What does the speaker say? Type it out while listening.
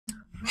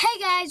Hey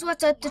guys,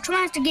 what's up? The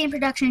Traumatic Game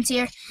Productions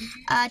here.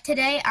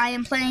 Today I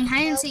am playing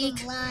Hide and Seek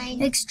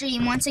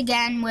Extreme once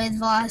again with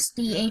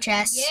Velocity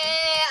HS. Yeah,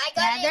 I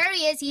got it. There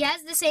he is. He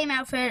has the same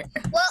outfit.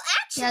 Well,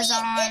 actually,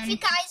 if you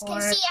guys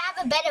can see, I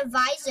have a better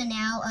visor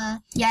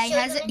now. Yeah,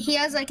 he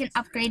has like an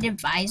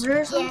upgraded visor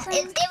or something.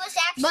 Yeah, it was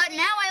actually. But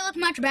now I look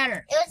much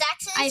better. It was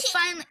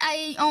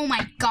actually. Oh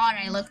my god,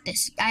 I look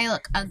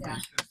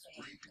ugly.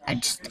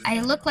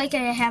 I look like I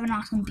have an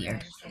awesome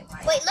beard.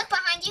 Wait, look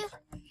behind you.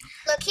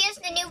 Look, here's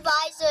the new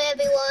visor,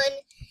 everyone.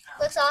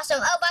 Looks awesome.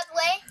 Oh, by the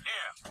way.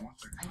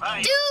 Yeah.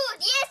 Dude,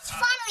 yes,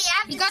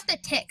 finally. You got the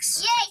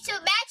ticks. Yay, so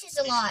it matches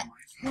a lot.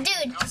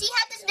 Dude, see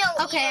how there's no...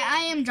 Okay,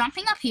 I am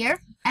jumping up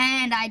here,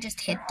 and I just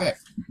hit it.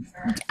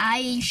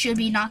 I should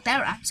be knocked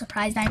out. I'm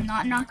surprised I'm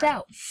not knocked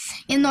out.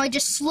 Even though I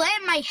just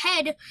slammed my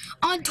head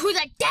onto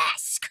the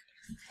desk.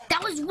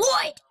 That was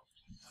wood.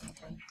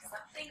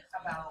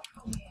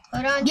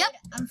 Hold on, yep.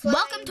 Dude, I'm flying.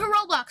 Welcome to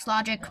Roblox,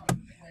 Logic.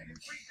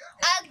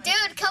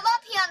 Dude, come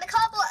up here on the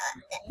cobble.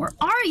 Where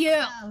are you?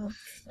 Oh,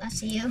 I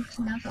see you.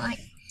 No point.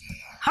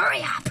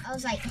 Hurry up. I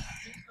was like...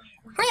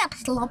 Hurry up,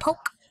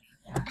 slowpoke.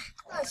 Oh,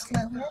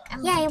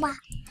 slowpoke. Yeah, you are.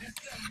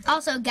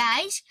 Also,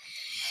 guys,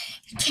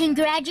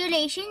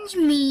 congratulations,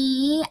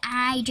 me.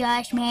 I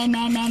just for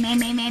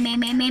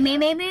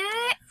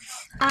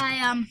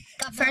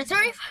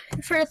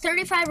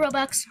 35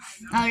 Robux.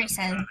 I already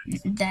said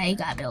that you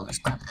got Builders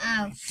Club.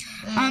 Oh.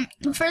 Yeah.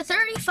 For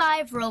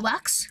 35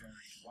 Robux,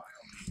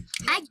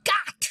 I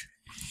got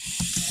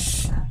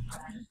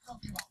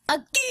a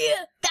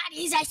gear that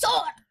is a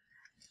sword,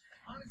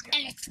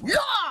 and it's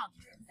long.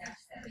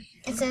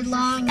 It's a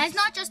long. It's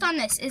not just on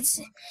this. It's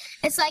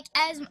like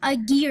as a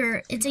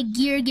gear. It's a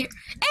gear, and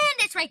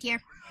it's right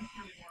here.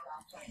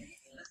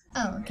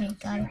 Oh, okay,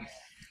 got it.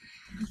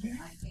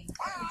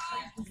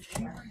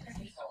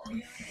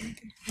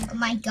 Oh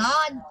my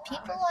God!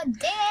 People are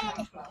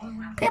dead.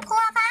 People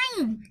are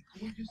fine.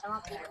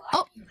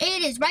 Oh,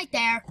 it is right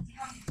there.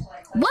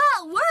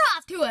 Well, we're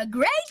off to a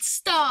great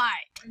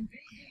start.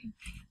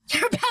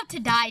 You're about to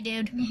die,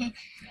 dude.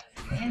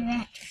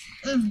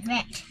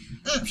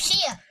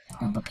 Shia.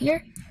 Jump up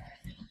here.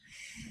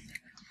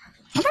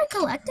 Have I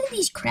collected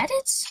these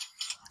credits?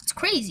 It's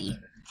crazy.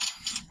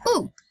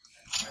 Ooh.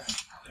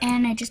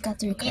 And I just got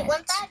 3 credits. It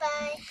went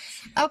bye-bye.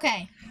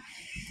 Okay.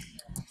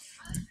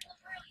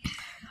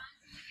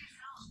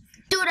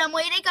 Dude, I'm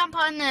waiting up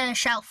on the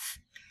shelf.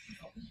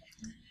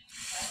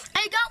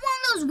 I got one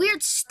of those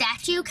weird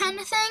statue kind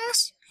of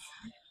things.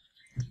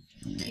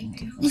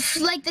 It's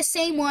like the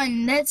same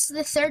one. That's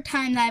the 3rd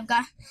time that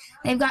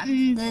they've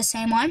gotten the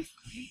same one.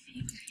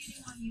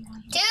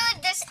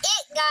 Dude, this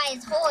it guy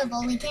is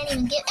horrible. We can't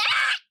even get.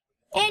 Ah!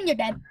 And you're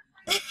dead.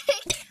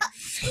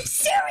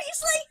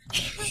 Seriously?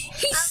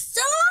 He's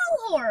so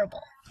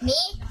horrible.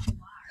 Me?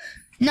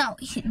 No,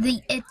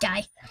 the it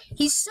guy.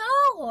 He's so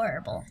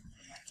horrible.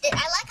 I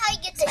like how you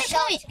get the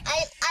shocked.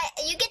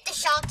 You get the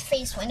shocked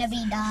face whenever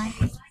you die.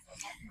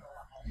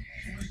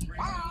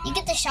 You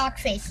get the shocked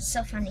face. It's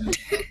so funny.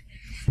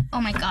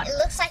 Oh my god. It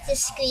looks like they're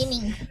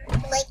screaming.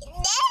 Like,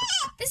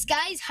 nah! This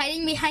guy is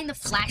hiding behind the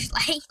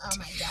flashlight. Oh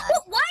my god.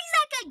 Well, why is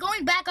that guy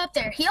going back up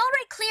there? He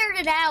already cleared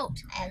it out.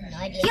 I have no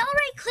idea. He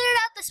already cleared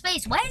out the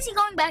space. Why is he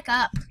going back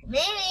up?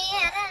 Maybe, I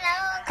don't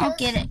know. I'll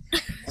get it.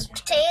 This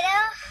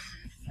potato?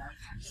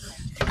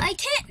 I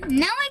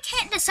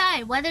can't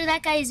decide whether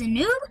that guy is a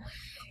noob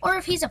or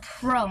if he's a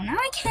pro. Now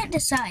I can't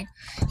decide.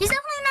 He's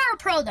definitely not a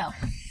pro though.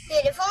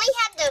 Dude, if only he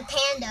had the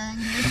panda.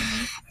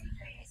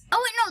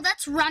 Oh wait, no,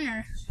 that's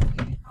runner.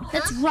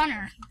 That's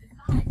runner.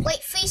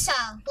 Wait,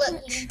 freestyle.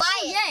 Look, buy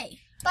it. Yay.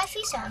 Buy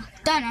freestyle.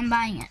 Done, I'm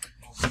buying it.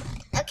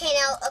 Okay,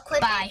 now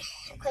equip Buy. it.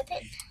 Equip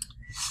it.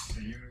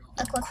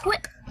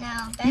 Equip.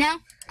 Now, back.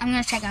 Now, I'm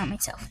gonna check out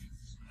myself.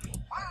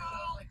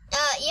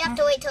 You have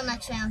to wait till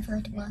next round for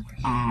it to work.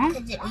 Aww.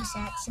 Because it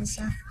resets and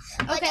stuff.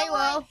 Okay,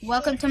 well,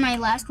 welcome to my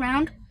last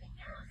round.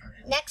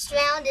 Next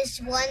round is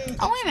one...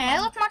 Oh, wait a minute, I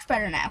look much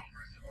better now.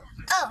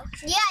 Oh,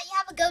 yeah, you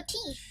have a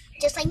goatee.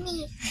 Just like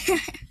me.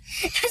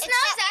 It's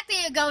not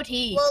exactly a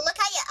goatee. Well, look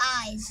at your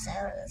eyes. So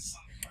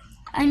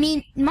I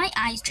mean, my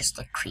eyes just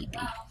look creepy.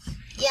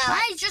 yeah.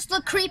 My eyes just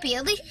look creepy.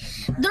 At least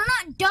they're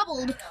not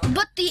doubled,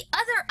 but the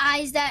other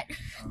eyes that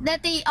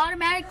they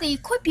automatically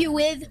equip you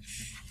with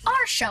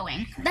are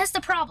showing. That's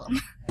the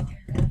problem.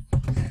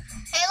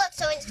 Hey, look,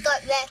 someone's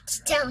got Rex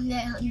down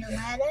there on the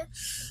ladder.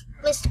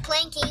 Mr.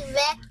 Planky,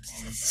 Rex,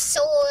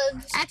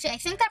 swords. Actually, I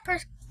feel like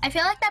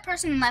that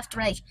person left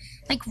right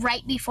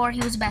before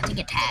he was about to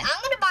get tagged.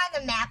 I'm gonna buy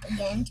the map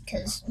again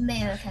because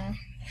America.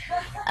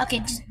 Okay,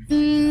 just.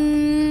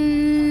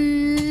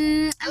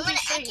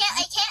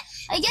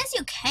 I guess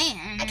you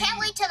can. I can't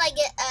wait till I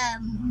get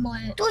more.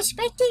 Do a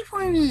spectate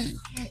for me.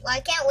 Well, I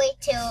can't wait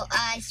till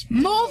I.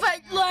 Move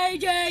it,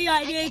 lady!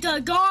 I need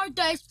to guard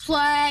this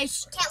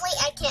place. Can't wait.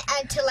 I can't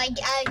until I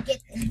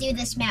get do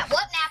this map.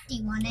 What map do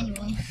you want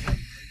anyway?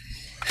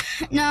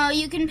 No,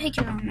 you can pick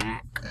your own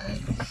map.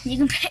 You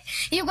can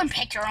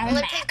pick your own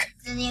map.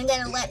 Then you're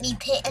gonna let me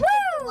pick the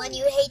one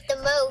you hate the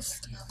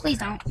most. Please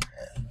don't.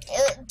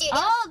 Dude,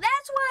 Oh,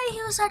 that's why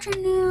he was such a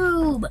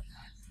noob.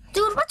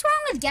 Dude, what's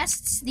wrong with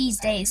guests these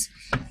days?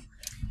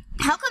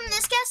 How come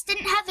this guest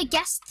didn't have a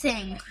guest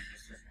thing?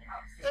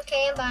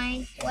 Okay, I'm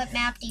buying. What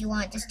map do you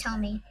want? Just tell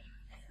me.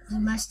 You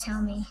must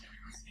tell me.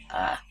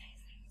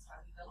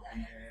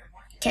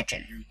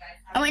 Kitchen.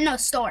 Oh wait, no,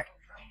 store.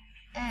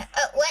 Oh,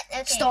 what?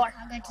 Okay. Store.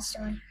 I'll go to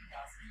store.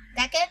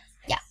 That good?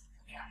 Yeah.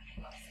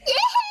 Yeah!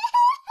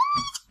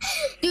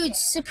 Dude,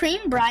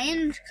 Supreme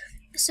Brain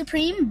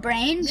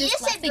You just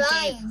just left said the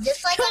Brian. game.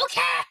 Just like Who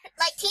cares?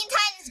 like Teen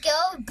Titans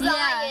Go,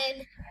 Brian.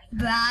 Yeah.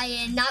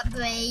 Brian, not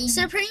Brain.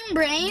 Supreme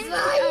Brain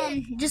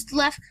Brian. just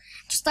left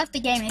the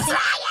game.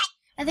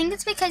 I think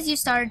it's because you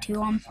started to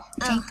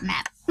change the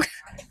map.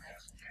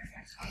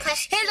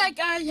 Press He's like,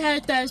 I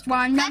hate this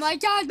one. I'm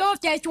like, I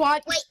love this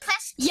one. Wait,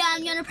 press T. Yeah,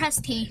 I'm gonna press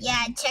T.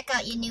 Yeah, check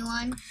out your new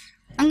one.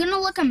 I'm gonna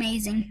look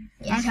amazing.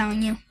 Yeah. I'm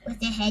telling you.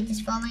 With your head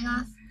just falling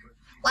off.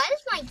 Why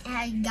is my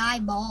guy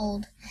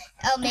bald?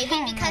 Oh, maybe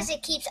because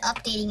it keeps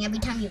updating every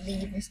time you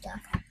leave and stuff.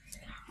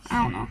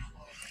 I don't know.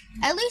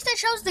 At least it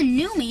shows the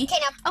new me. Okay,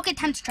 now Okay,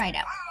 time to try it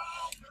out.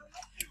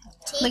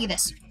 T. Look at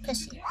this.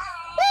 Press T. I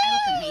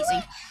look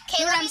amazing. Okay,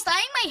 Dude, let I'm me...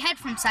 sliding my head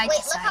from side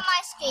Wait, to look side. on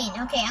my screen.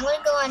 Okay, I'm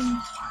gonna go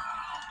on...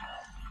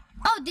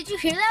 Oh, did you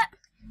hear that?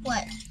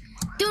 What?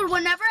 Dude,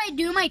 whenever I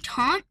do my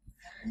taunt,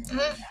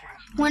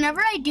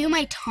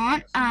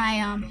 I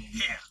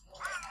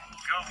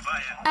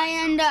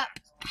end up...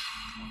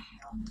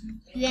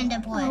 You end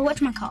up what?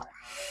 Whatchamacallit?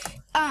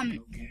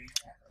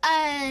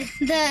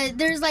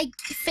 There's like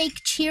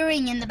fake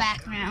cheering in the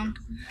background.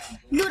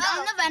 Dude,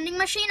 on the vending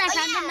machine, I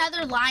found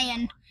another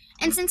lion.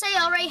 And since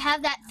I already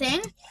have that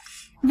thing,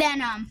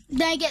 then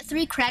I get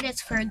 3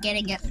 credits for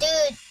getting it.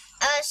 Dude,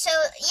 so,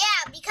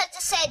 yeah, because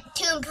it said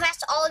to impress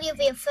all of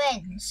your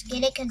friends.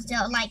 Get it? Because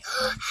they're like,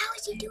 oh, how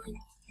is he doing?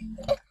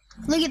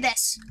 Look at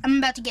this. I'm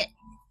about to get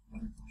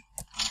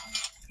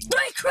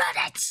 3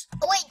 credits!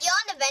 Oh, wait, you're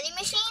on the vending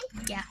machine?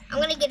 Yeah. I'm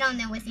going to get on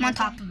there with you. I'm on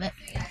top of it.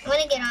 I'm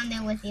going to get on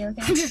there with you,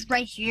 okay? I'm just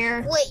right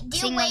here. Wait, do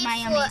you seeing wait my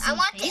for... amazing I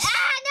want face. to...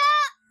 Ah,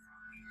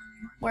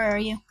 no! Where are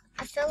you?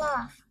 I fell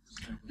off.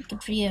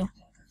 Good for you.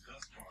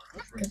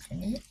 Not good for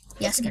me.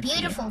 Yes, it's good for you.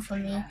 beautiful for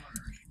me.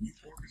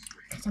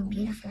 Because I'm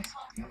beautiful.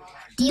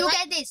 Do you Look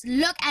like... at this.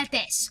 Look at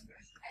this.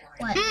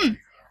 What?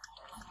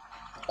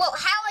 Well,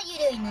 how are you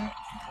doing that?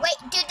 Wait,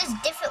 dude, there's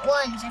different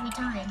ones every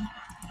time.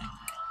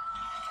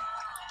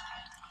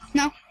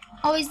 No,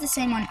 always the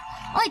same one.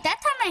 Oh, wait, that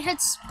time my head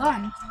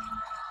spun.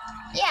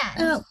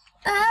 Yeah.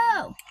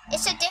 Oh.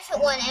 It's a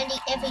different one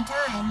every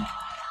time.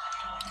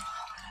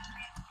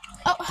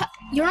 Oh,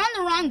 you're on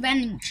the wrong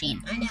vending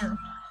machine. I know.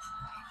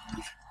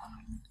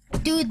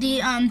 Dude,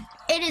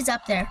 it is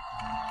up there.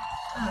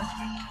 Oh.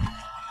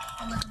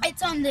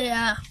 It's on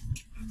the,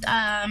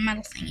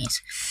 metal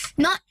thingies.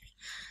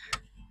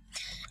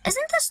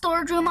 Isn't the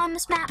storage room on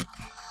this map?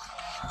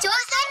 Do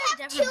I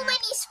have too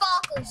many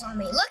sparkles on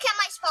me? Look at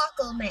my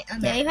sparkle map.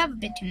 Yeah, you have a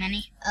bit too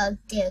many. Oh,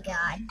 dear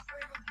God.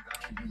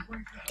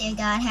 Dear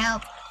God,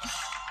 help.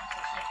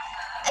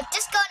 I'm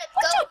just gonna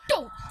go.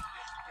 Don't.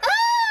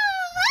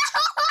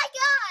 Oh my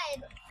God!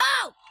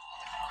 Oh!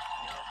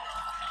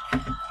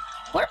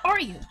 Where are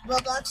you?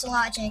 Roblox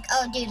logic.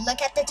 Oh, dude,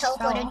 look at the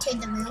teleporter to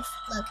the roof.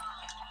 Look.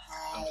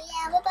 I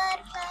am a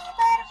butterfly,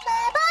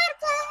 butterfly.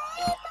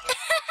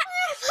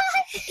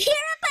 You're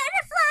a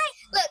butterfly!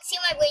 Look, see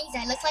my wings?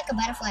 I look like a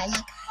butterfly.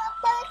 Look.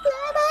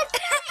 Butterfly.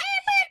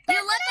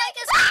 You look like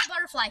a small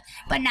butterfly,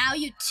 but now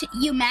you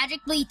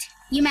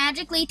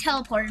magically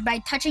teleported by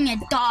touching a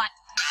dot.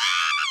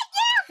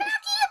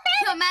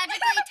 You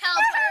magically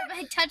teleported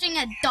by touching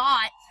a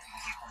dot.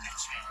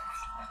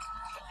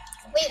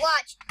 Wait,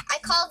 watch. I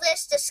call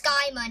this the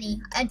sky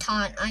money. A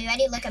taunt. Are you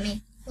ready? Look at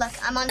me. Look,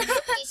 I'm on the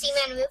roof. Do you see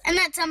me on the roof? And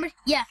then somebody,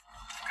 yeah.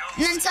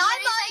 And then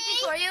somebody's like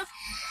before you.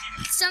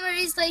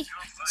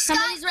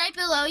 Somebody's right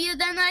below you.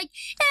 Then like,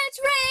 it's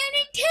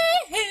raining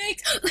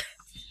ticks.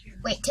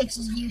 Wait, ticks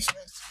is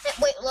useless.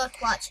 Wait, look,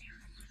 watch.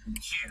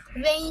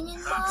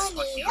 Raining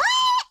money.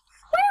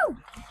 Woo!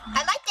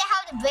 I like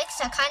how the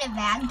bricks are kind of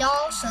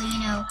ragdoll, so you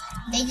know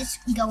they just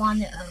go on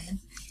their own.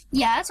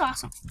 Yeah, that's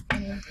awesome.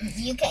 And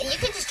you can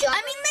just jump.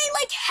 I mean, they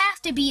like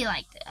have to be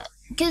like that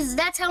because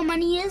that's how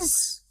money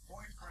is.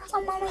 That's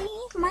how money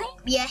is, money.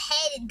 Your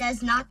head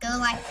does not go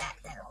like that,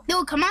 though.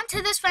 Dude, come on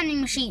to this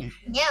vending machine.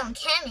 No, I'm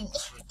coming.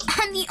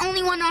 I'm the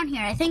only one on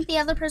here. I think the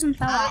other person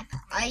fell off.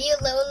 Are you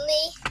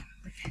lonely?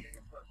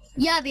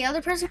 Yeah, the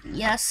other person.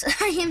 Yes,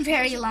 I am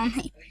very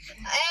lonely.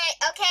 Alright,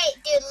 okay,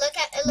 dude,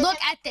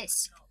 Look at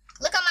this.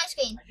 Look on my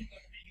screen.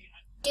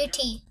 Do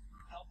T.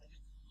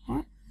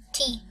 What?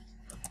 T.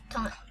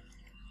 Taunt.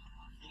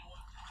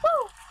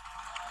 Woo!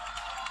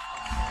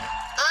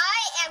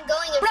 I am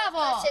going in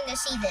Bravo! first person to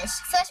see this.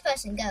 First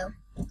person, go.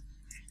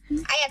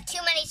 I have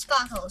too many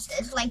sparkles.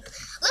 It's like,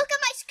 look at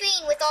my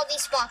screen with all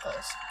these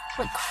sparkles.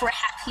 Holy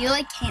crap! You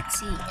like can't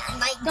see. I'm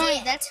like, Don't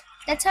worry, this.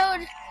 that's how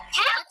it.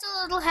 Help! That's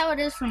a little how it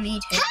is for me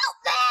too. Help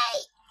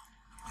me!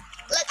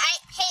 Look,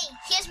 hey,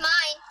 here's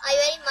mine. Are you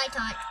ready? My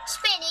taunt.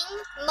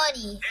 Spinning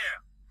money. Here,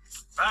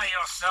 buy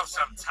yourself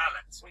some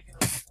talent.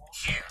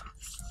 Here,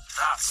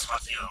 that's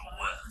what you're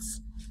worth.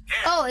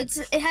 Oh, it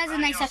has a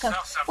nice echo.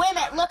 Wait a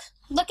minute,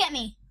 look at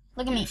me.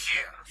 Look at me.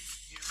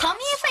 Tell me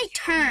if I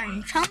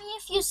turn. Tell me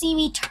if you see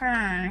me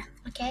turn.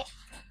 Okay.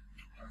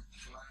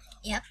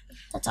 Yep.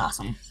 That's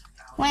awesome.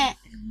 Wait.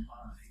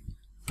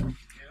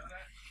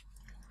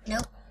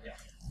 Nope.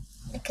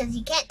 Because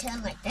you can't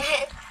turn like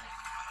that.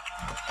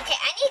 Okay,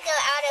 I need to go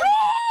out of...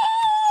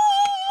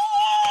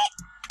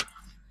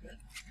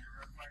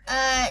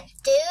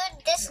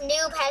 dude, this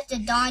noob has the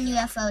Dawn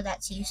UFO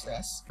that's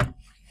useless.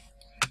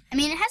 I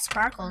mean, it has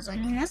sparkles. I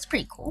mean, that's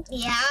pretty cool.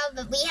 Yeah,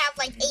 but we have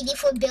like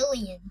 84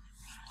 billion.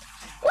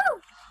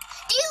 Woo!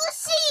 Do you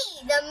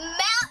see the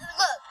amount?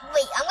 Look,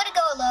 wait, I'm gonna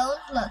go alone.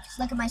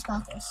 Look at my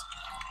sparkles.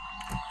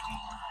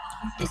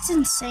 It's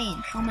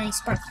insane how many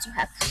sparkles you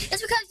have.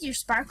 It's because your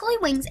sparkly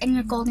wings and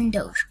your golden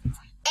doge.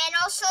 And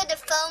also the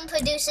phone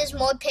produces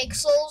more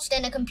pixels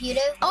than a computer.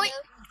 Oh, wait.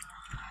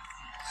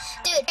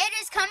 Dude, it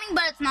is coming,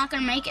 but it's not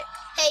going to make it.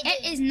 Hey,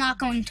 dude, it is not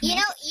going to make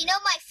it. You know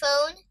my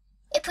phone?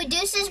 It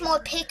produces more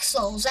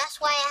pixels.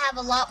 That's why I have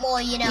a lot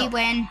more, you know. We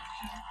win.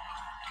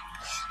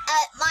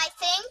 My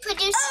thing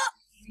produces...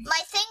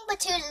 My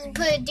thing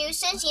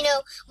produces, you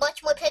know,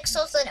 much more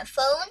pixels than a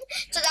phone.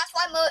 So that's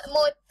why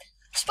more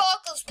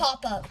sparkles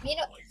pop up, you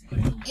know?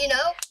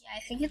 Yeah, I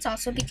think it's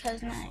also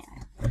because my...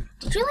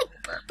 Did you,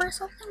 like, burp or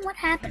something? What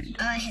happened?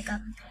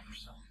 Hiccup.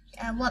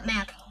 What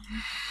map?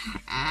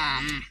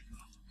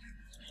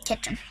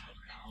 Kitchen.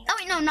 Oh,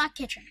 wait, no, not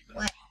kitchen.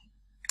 What?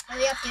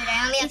 Hurry up, dude.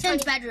 I only have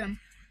Ethan's bedroom.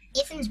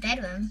 Ethan's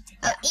bedroom?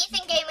 Oh,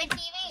 Ethan Gamer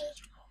TV.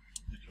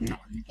 No.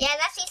 Yeah,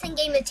 that's Ethan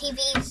Gamer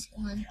TV's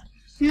one.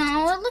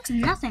 No, it looks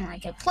nothing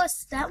like it.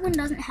 Plus, that one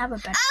doesn't have a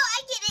bed. Oh,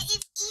 I get it.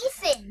 It's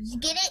Ethan. You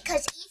get it?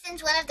 Because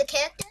Ethan's one of the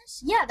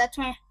characters? Yeah, that's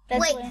why.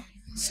 Wait,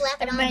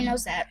 slap it on. Everybody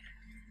knows that.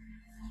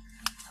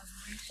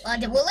 Will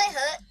it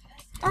hurt?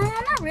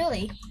 Not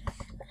really.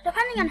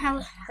 Depending on how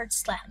hard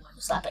slap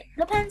it.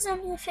 Depends on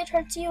if it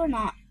hurts you or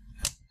not.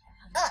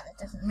 Oh, that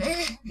doesn't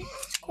hurt.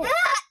 It's cool.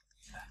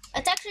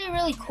 It's actually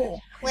really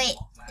cool. Wait,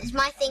 is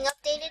my thing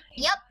updated?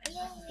 Yep.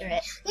 You're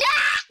it. No!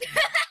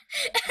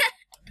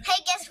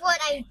 Hey, guess what?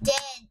 I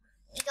did.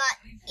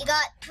 You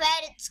got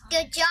credits.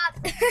 Good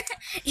job.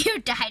 You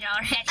died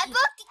already. I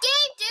broke the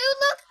game, dude.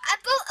 Look, I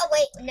broke. Oh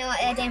wait, no,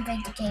 I didn't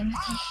break the game.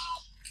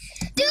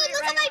 Dude,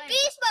 look at my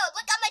beast mode.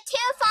 Look, I'm a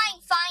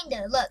terrifying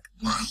finder. Look.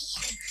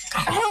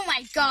 Oh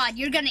my God,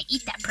 you're gonna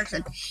eat that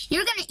person.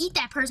 You're gonna eat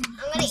that person.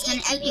 I'm gonna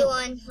eat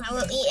everyone. I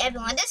will eat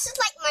everyone. This is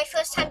like my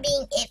first time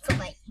being it for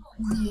like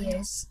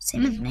years.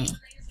 Same with me.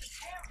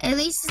 At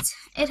least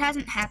it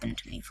hasn't happened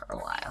to me for a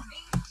while.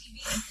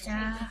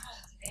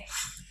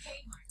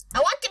 I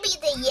want to be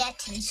the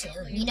Yeti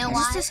soon. You know why?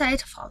 I just decided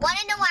to follow. Want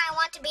to know why I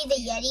want to be the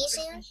Yeti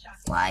soon?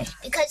 Why?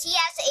 Because he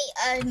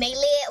has a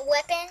melee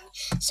weapon,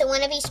 so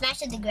whenever you smash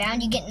to the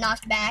ground, you get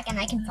knocked back, and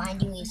I can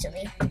find you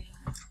easily.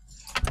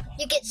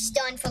 You get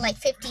stunned for like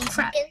 15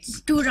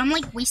 seconds. Dude, I'm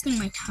like wasting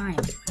my time.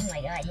 Oh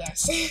my God,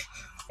 yes.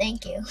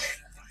 Thank you.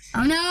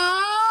 Oh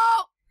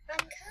no!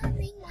 I'm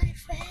coming, my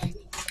friend.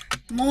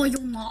 No,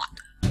 you're not.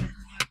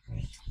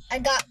 I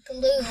got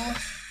glue.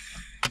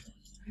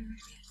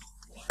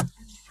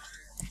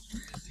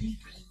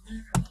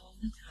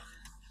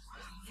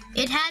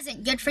 It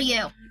hasn't. Good for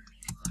you.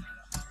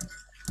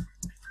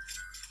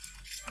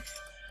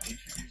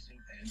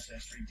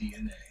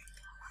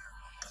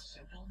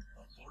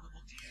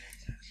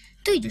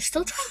 Dude, you're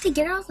still trying to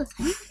get out of the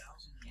thing?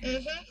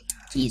 Mm-hmm.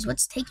 Jeez,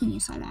 what's taking you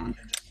so long?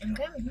 I'm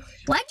coming.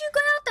 Why'd you go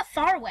out the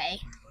far way?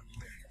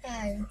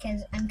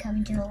 Because I'm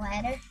coming to the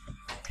ladder.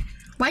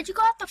 Why'd you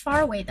go out the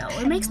far way, though?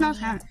 It makes no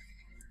sense.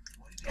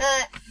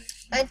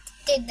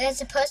 Dude,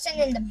 there's a person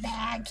in the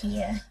bag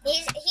here.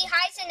 He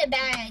hides in the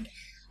bag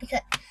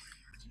because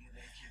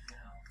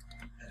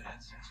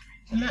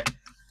I'm not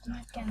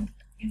dumb.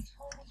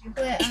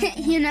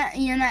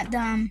 You're not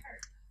dumb.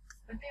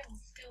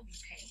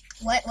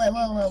 What?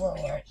 Whoa.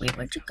 Wait,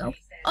 where'd you go?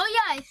 Oh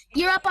yeah,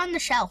 you're up on the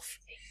shelf.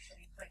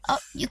 Oh,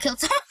 you killed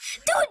someone.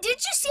 Dude, did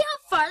you see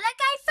how far that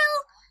guy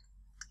fell?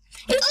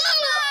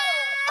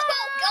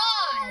 Oh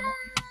God!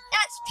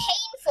 That's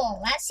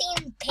painful. That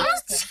seemed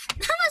painful.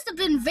 That must have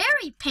been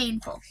very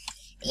painful.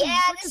 Yeah,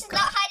 this is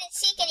not hide and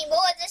seek anymore.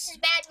 This is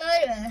bad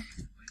murder.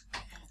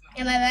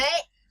 Am I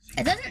right?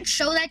 It doesn't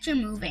show that you're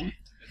moving.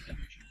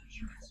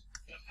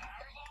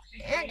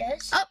 Yeah, it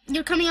does. Oh,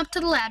 you're coming up to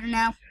the ladder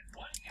now.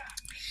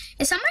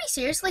 Is somebody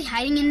seriously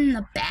hiding in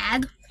the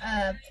bag?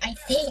 I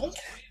think.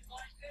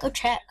 Go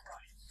check.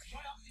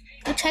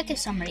 Go check if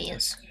somebody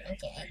is.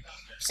 Okay.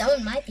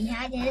 Someone might be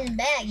hiding in the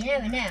bag. You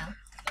never know.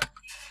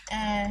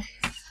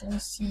 Let me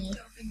see.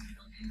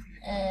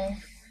 No.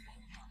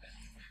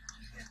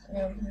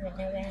 I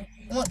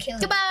won't kill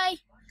you. Goodbye.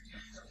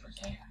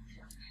 Okay.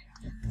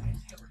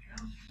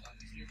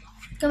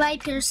 Goodbye,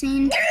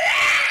 Pearson.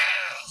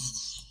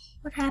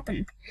 What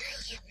happened?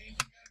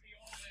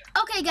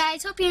 Okay,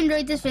 guys, hope you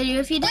enjoyed this video.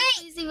 If you did,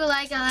 please leave a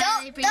like. I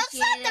really appreciate Don't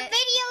stop the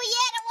video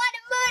yet. I want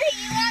to murder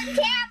you on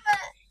camera.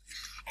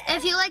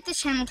 If you like this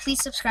channel,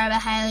 please subscribe. I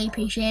highly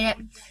appreciate it.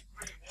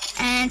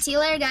 And see you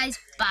later, guys.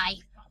 Bye.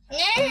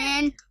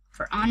 And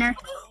for honor,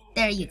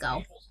 there you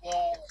go.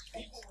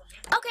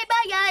 Okay, bye.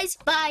 guys.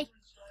 Bye.